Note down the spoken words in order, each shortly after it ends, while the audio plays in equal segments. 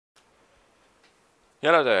Ja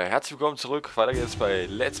Leute, herzlich willkommen zurück. Weiter geht's bei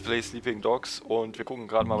Let's Play Sleeping Dogs und wir gucken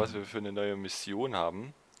gerade mal, was wir für eine neue Mission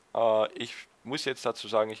haben. Ich muss jetzt dazu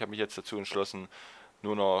sagen, ich habe mich jetzt dazu entschlossen,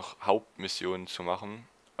 nur noch Hauptmissionen zu machen.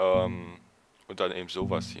 Und dann eben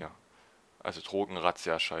sowas hier. Also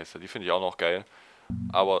Drogenrazzia-Scheiße, die finde ich auch noch geil.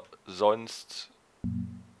 Aber sonst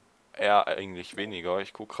eher eigentlich weniger.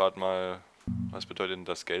 Ich gucke gerade mal, was bedeutet denn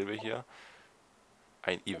das Gelbe hier?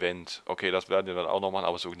 Ein Event. Okay, das werden wir dann auch noch machen,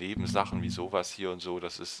 aber so Nebensachen wie sowas hier und so,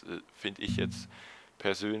 das ist, finde ich jetzt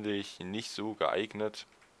persönlich nicht so geeignet.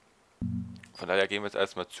 Von daher gehen wir jetzt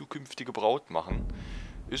erstmal zukünftige Braut machen.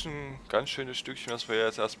 Ist ein ganz schönes Stückchen, was wir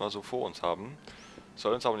jetzt erstmal so vor uns haben.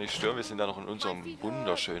 Soll uns aber nicht stören, wir sind da noch in unserem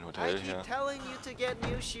wunderschönen Hotel hier.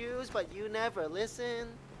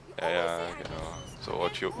 Ja, genau. So,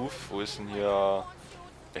 Tür uff, wo ist denn hier...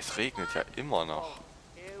 Es regnet ja immer noch.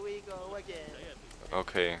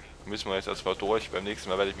 Okay, müssen wir jetzt erstmal durch. Beim nächsten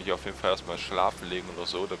Mal werde ich mich auf jeden Fall erstmal schlafen legen oder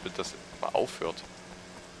so, damit das mal aufhört.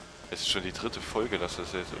 Es ist schon die dritte Folge, dass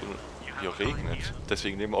es jetzt hier regnet.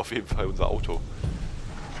 Deswegen nehmen wir auf jeden Fall unser Auto.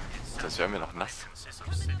 Das wären wir noch nass.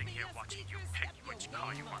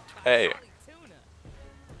 Ey!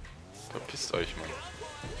 Verpisst euch, Mann.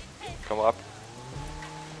 Komm mal ab.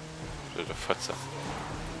 Der Fotze.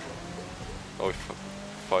 Oh, ich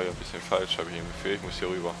fahre hier ein bisschen falsch, habe ich ein Gefühl. Ich muss hier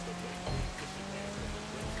rüber.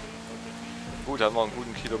 Gut, haben wir einen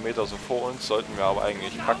guten Kilometer so vor uns, sollten wir aber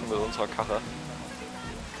eigentlich packen mit unserer Karre.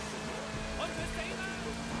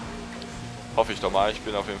 Hoffe ich doch mal, ich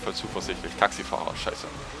bin auf jeden Fall zuversichtlich. Taxifahrer, scheiße.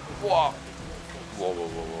 Wow. Wow,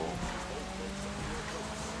 wow, wow, wow.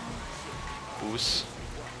 Bus.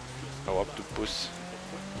 Hau ab, du Bus.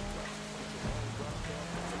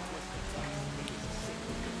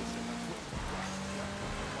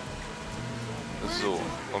 So,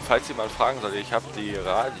 und falls jemand fragen sollte, ich habe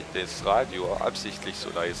das Radio absichtlich so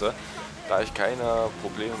leise, da ich keine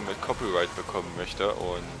Probleme mit Copyright bekommen möchte.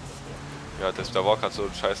 Und ja, da war gerade so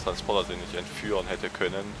ein scheiß Transporter, den ich entführen hätte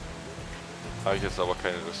können. Habe ich jetzt aber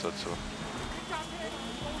keine Lust dazu.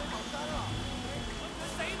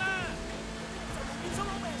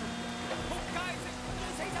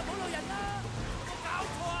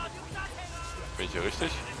 Bin ich hier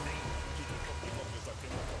richtig?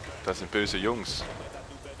 Das sind böse Jungs.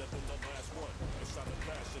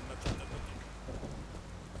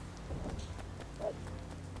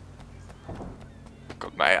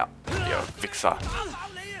 Kommt mal her, ihr Wichser.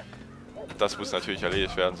 Das muss natürlich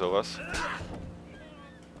erledigt werden, sowas.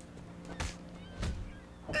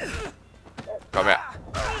 Komm her.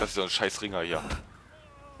 Das ist so ein scheiß Ringer hier.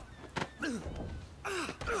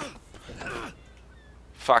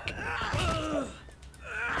 Fuck.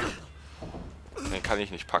 Den kann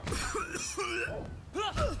ich nicht packen.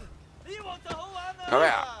 Komm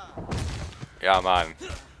her! Ja, Mann.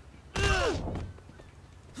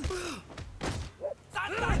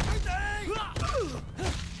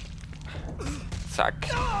 Zack.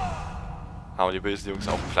 Haben die bösen Jungs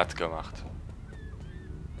auch platt gemacht.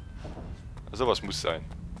 Sowas muss sein.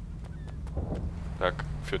 Da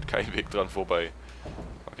führt kein Weg dran vorbei.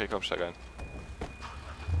 Okay, komm, steig ein.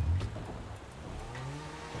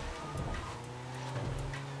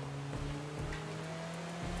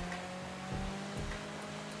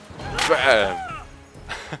 Bam.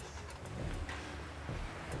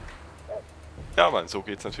 Ja, Mann, so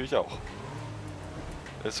geht's natürlich auch.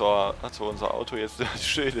 Hat zwar unser Auto jetzt eine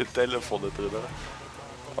schöne Delle vorne drin,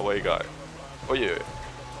 aber egal. Oh je,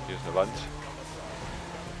 hier ist eine Wand.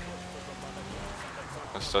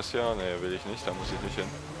 Was ist das hier? Ne, will ich nicht, da muss ich nicht hin.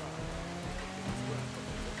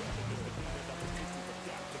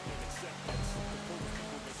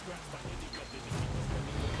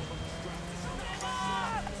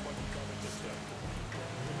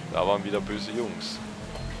 Da waren wieder böse Jungs.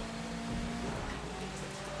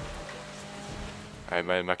 Ey,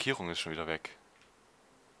 meine Markierung ist schon wieder weg.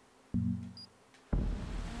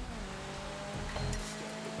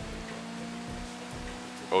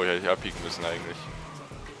 Oh, hätte ich abbiegen müssen eigentlich.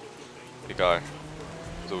 Egal.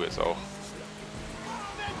 So jetzt auch.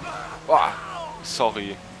 Boah,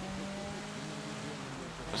 sorry.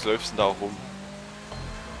 Was läufst denn da rum?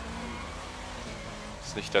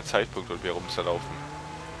 Ist nicht der Zeitpunkt, um hier rumzulaufen.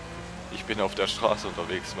 Ich bin auf der Straße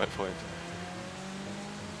unterwegs, mein Freund.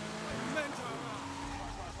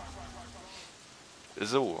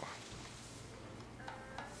 So.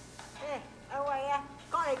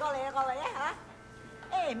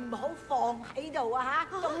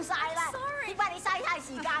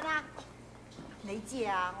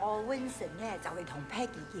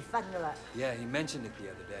 Yeah, he mentioned it the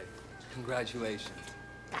other day. Congratulations.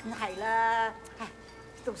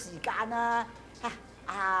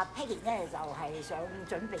 Peggy 咧就係想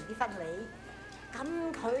準備啲婚禮，咁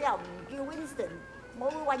佢又唔叫 Winston，我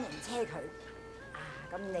會揾人車佢。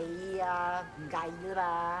咁你唔介意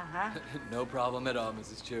啦嘛嚇 No problem at all,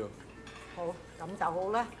 Mrs. Chu. 好，咁就好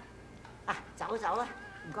啦。走啦，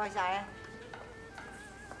唔該晒啊！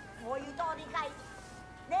我要多啲雞，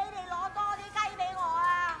你哋攞多啲雞俾我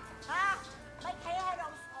啊！咪企喺度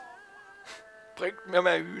傻。Bringt mir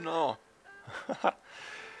mehr Hühner.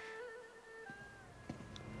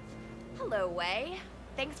 Hello, Wei.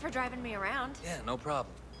 Thanks for driving me around. Yeah, no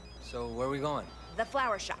problem. So, where are we going? The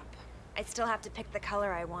flower shop. I still have to pick the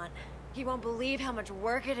color I want. You won't believe how much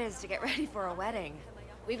work it is to get ready for a wedding.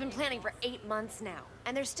 We've been planning for 8 months now,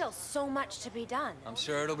 and there's still so much to be done. I'm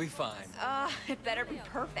sure it'll be fine. It better be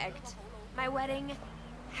perfect. My wedding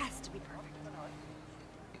has to be perfect.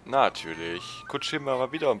 Natürlich. Kutschieren wir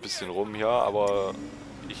mal wieder ein bisschen rum hier, aber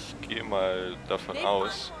ich gehe mal davon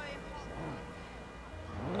aus,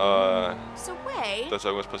 So, Wei, dass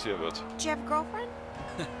irgendwas passieren wird. do you have a girlfriend?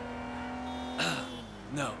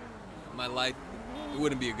 No. My life, it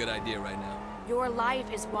wouldn't be a good idea right now. Your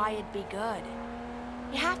life is why it'd be good.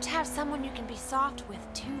 You have to have someone you can be soft with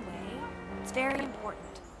too, Wei. It's very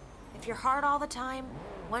important. If you're hard all the time,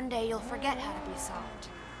 one day you'll forget how to be soft.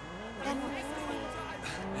 Then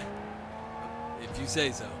If you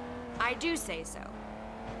say so. I do say so.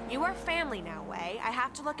 You are family now, Wei. I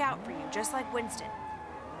have to look out for you, just like Winston.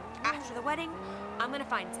 After the wedding, I'm gonna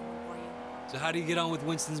find someone for you. So how do you get on with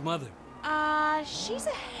Winston's mother? She's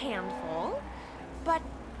a handful, but,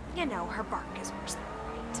 you know, her bark is worse than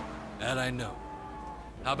her bite. That I know.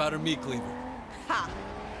 How about her meat cleaver? Ha!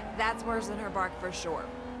 That's worse than her bark for sure.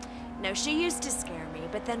 No, she used to scare me,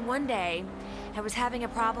 but then one day, I was having a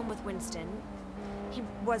problem with Winston. He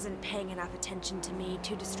wasn't paying enough attention to me,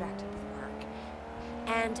 too distracted with work.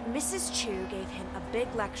 And Mrs. Chu gave him a big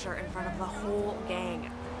lecture in front of the whole gang.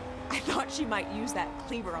 I thought she might use that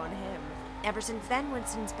cleaver on him. Ever since then,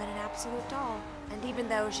 Winston's been an absolute doll. And even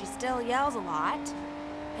though she still yells a lot,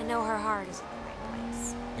 I know her heart is in the right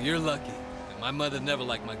place. You're lucky. My mother never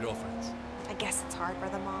liked my girlfriends. I guess it's hard for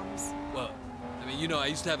the moms. Well, I mean, you know, I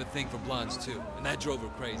used to have a thing for blondes too, and that drove her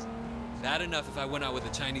crazy. Bad enough if I went out with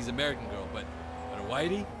a Chinese-American girl, but a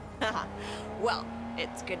whitey? Well,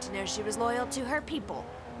 it's good to know she was loyal to her people.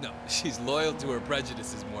 No, she's loyal to her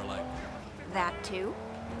prejudices, more like. That too?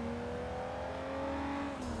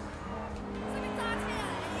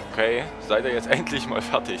 Okay, seid ihr jetzt endlich mal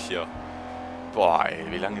fertig hier? Boah, ey,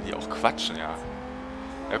 wie lange die auch quatschen, ja.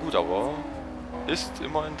 Ja gut, aber ist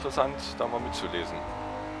immer interessant, da mal mitzulesen.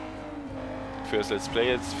 Für das Let's Play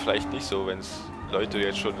jetzt vielleicht nicht so, wenn es Leute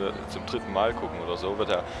jetzt schon zum 3. Mal gucken oder so, wird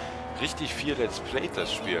er richtig viel Let's Play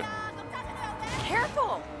das Spiel.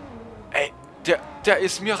 Careful! Ey, der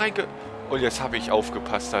ist mir reinge... Und jetzt habe ich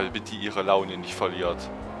aufgepasst, damit die ihre Laune nicht verliert.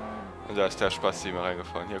 Und da ist der Spaß, die mir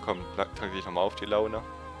reingefallen. Hier, komm, tank dich nochmal auf die Laune.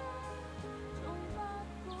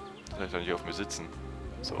 Soll ich doch nicht auf mir sitzen.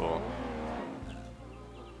 So.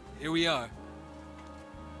 Here we are.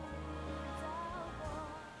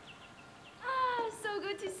 So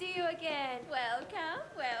good to see you again. Welcome,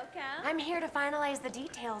 welcome. I'm here to finalize the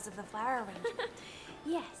details of the flower arrangement.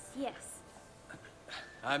 Yes.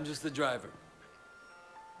 I'm just the driver.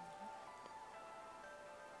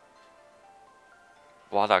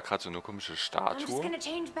 War da gerade so eine komische I'm just Statue? gonna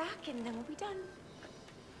change back and then we'll be done.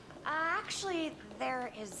 Actually,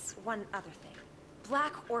 there is one other thing.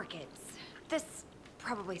 Black orchids. This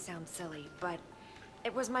probably sounds silly, but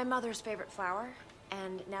it was my mother's favorite flower,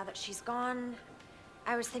 and now that she's gone,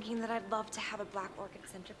 I was thinking that I'd love to have a black orchid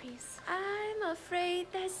centerpiece. I'm afraid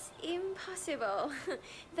that's impossible.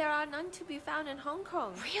 There are none to be found in Hong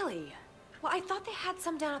Kong. Really? Well, I thought they had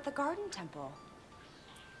some down at the Garden Temple.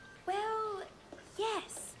 Well,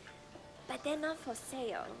 yes, but they're not for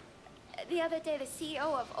sale. The other day, the CEO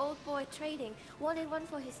of Old Boy Trading wanted one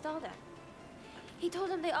for his daughter. He told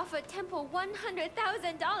them they offered Temple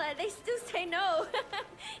 $100,000. They still say no.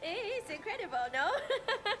 It's incredible, no?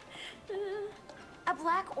 A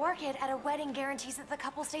black orchid at a wedding guarantees that the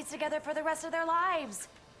couple stays together for the rest of their lives.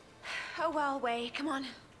 Oh well, Wei, come on.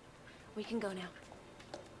 We can go now.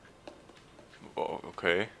 Oh,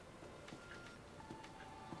 okay.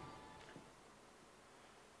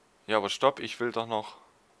 Ja, aber stopp, ich will doch noch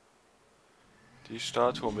die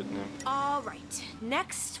Statue mitnehmen. All right.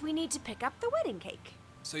 Next, we need to pick up the wedding cake.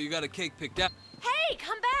 So you got a cake picked out? Hey,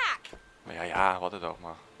 come back! Ja, warte doch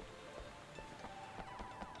mal.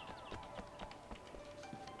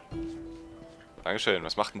 Dankeschön.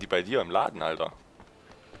 Was machten die bei dir im Laden, Alter?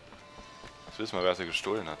 Jetzt wissen wir, wer sie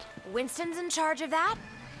gestohlen hat. Winston's in charge of that.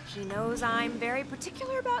 He knows I'm very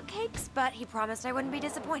particular about cakes, but he promised I wouldn't be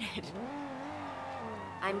disappointed.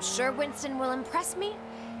 I'm sure Winston will impress me.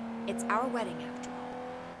 It's our wedding after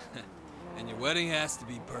all. And your wedding has to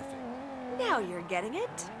be perfect. Now you're getting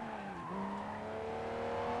it.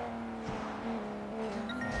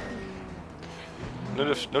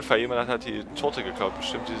 Notfall, jemand hat die Torte geklaut.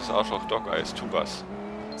 Bestimmt dieses Arschloch Dog-Eis. Tu was.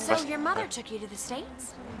 So your mother took you to the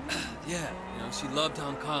States? Yeah, you know, she loved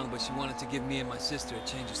Hong Kong, but she wanted to give me and my sister a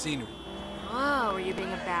change of scenery. Oh, were you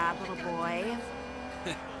being a bad little boy?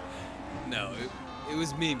 No, it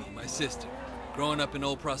was Mimi, my sister. Growing up in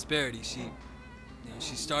old prosperity, she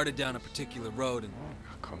started down a particular road and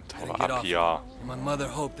Kommt had to aber get ab off. hier. And my mother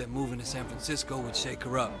hoped that moving to San Francisco would shake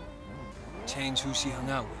her up, change who she hung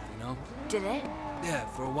out with, you know? Did it? Yeah,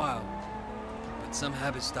 for a while. But some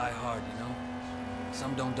habits die hard, you know?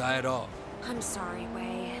 Some don't die at all. I'm sorry,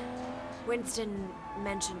 Wei. Winston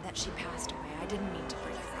mentioned that she passed away. I didn't mean to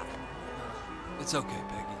bring it up. It's okay,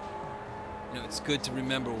 Peggy. You know, it's good to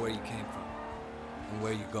remember where you came from and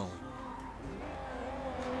where you're going.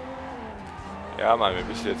 Ja, Mann, wir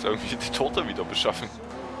müssen jetzt irgendwie die Torte wieder beschaffen.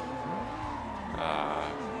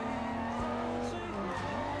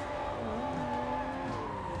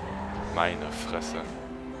 Meine Fresse.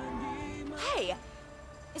 Hey,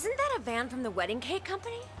 isn't that a van from the wedding cake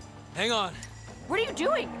company? Hang on. What are you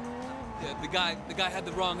doing? Yeah, the guy had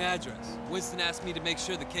the wrong address. Winston asked me to make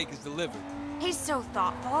sure the cake is delivered. He's so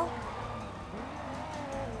thoughtful.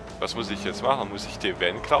 Was muss ich jetzt machen? Muss ich den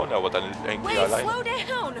Van klauen, aber dann hängt die Wait, alleine. slow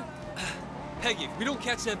down! Peggy, if we don't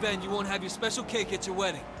catch that van, you won't have your special cake at your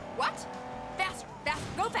wedding. What? Faster, faster,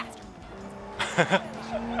 go faster!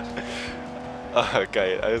 Ah,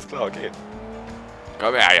 geil, alles klar, okay.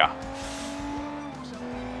 Komm her, ja.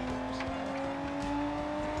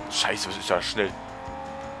 Scheiße, was ist da schnell?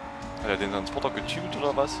 Hat er den Transporter getunt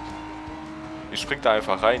oder was? Ich spring da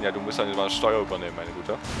einfach rein, ja, du musst dann mal Steuer übernehmen, meine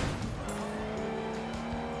Gute.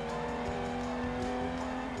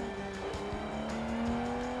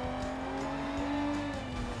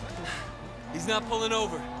 He's not pulling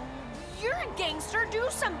over. You're a gangster, do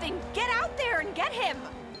something! Get out there and get him!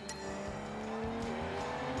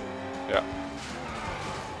 Ja.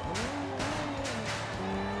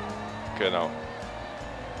 Genau.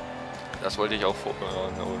 Das wollte ich auch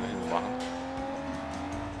ohnehin machen.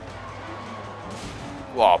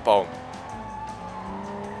 Wow, Baum.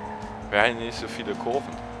 Wir haben nicht so viele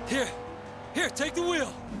Kurven. Here, take the wheel.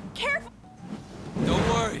 Careful! Don't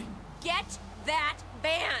worry. Get that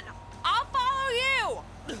van! I'll follow you!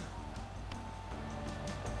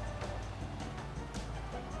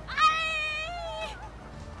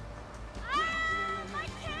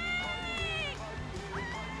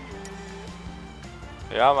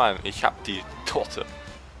 Ja, Mann, ich hab die Torte.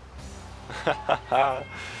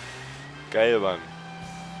 Geil, Mann.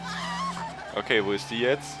 Okay, wo ist die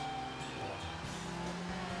jetzt?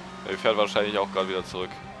 Die fährt wahrscheinlich auch gerade wieder zurück.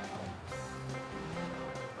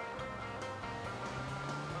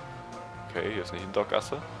 Okay, hier ist eine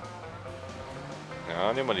Hintergasse.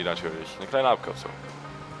 Ja, nehmen wir die natürlich. Eine kleine Abkürzung.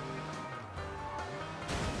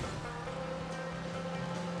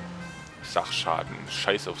 Sachschaden.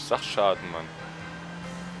 Scheiß auf Sachschaden, Mann.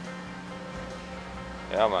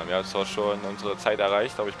 Ja, Mann, wir haben zwar schon unsere Zeit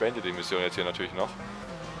erreicht, aber ich beende die Mission jetzt hier natürlich noch.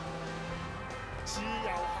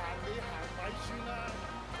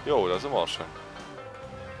 Jo, da sind wir auch schon.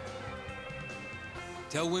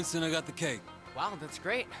 Tell Winston I got the cake. Wow, that's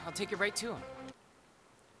great. I'll take it right to him.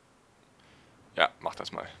 Ja, mach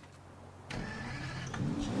das mal.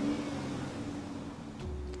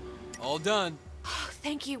 All done.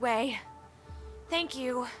 Thank you, Wei. Thank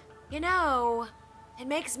you. You know, it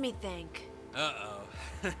makes me think. Uh-oh.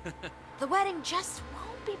 The wedding just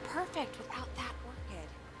won't be perfect without that orchid.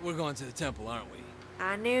 We're going to the temple, aren't we?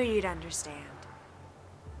 I knew you'd understand.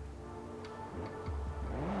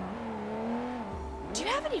 Do you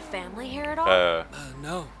have any family here at all?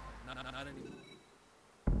 No. Not anymore.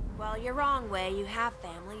 Well, you're wrong, Wei. You have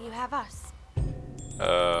family. You have us.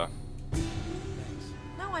 Thanks.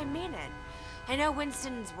 No, I mean it. I know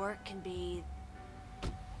Winston's work can be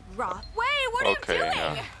rough. Wei, what are you doing?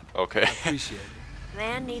 Ja. Okay. Appreciate it.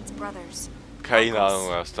 Man needs brothers. Keine Uncles, Ahnung,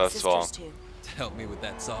 was das war. sisters too. Help me with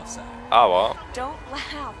that soft side. Aber Don't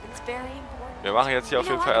laugh. It's very important. wir machen jetzt hier auf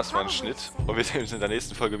You know jeden Fall what? erstmal einen Probably Schnitt. Und wir sehen uns in der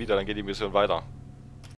nächsten Folge wieder. Dann geht die Mission weiter.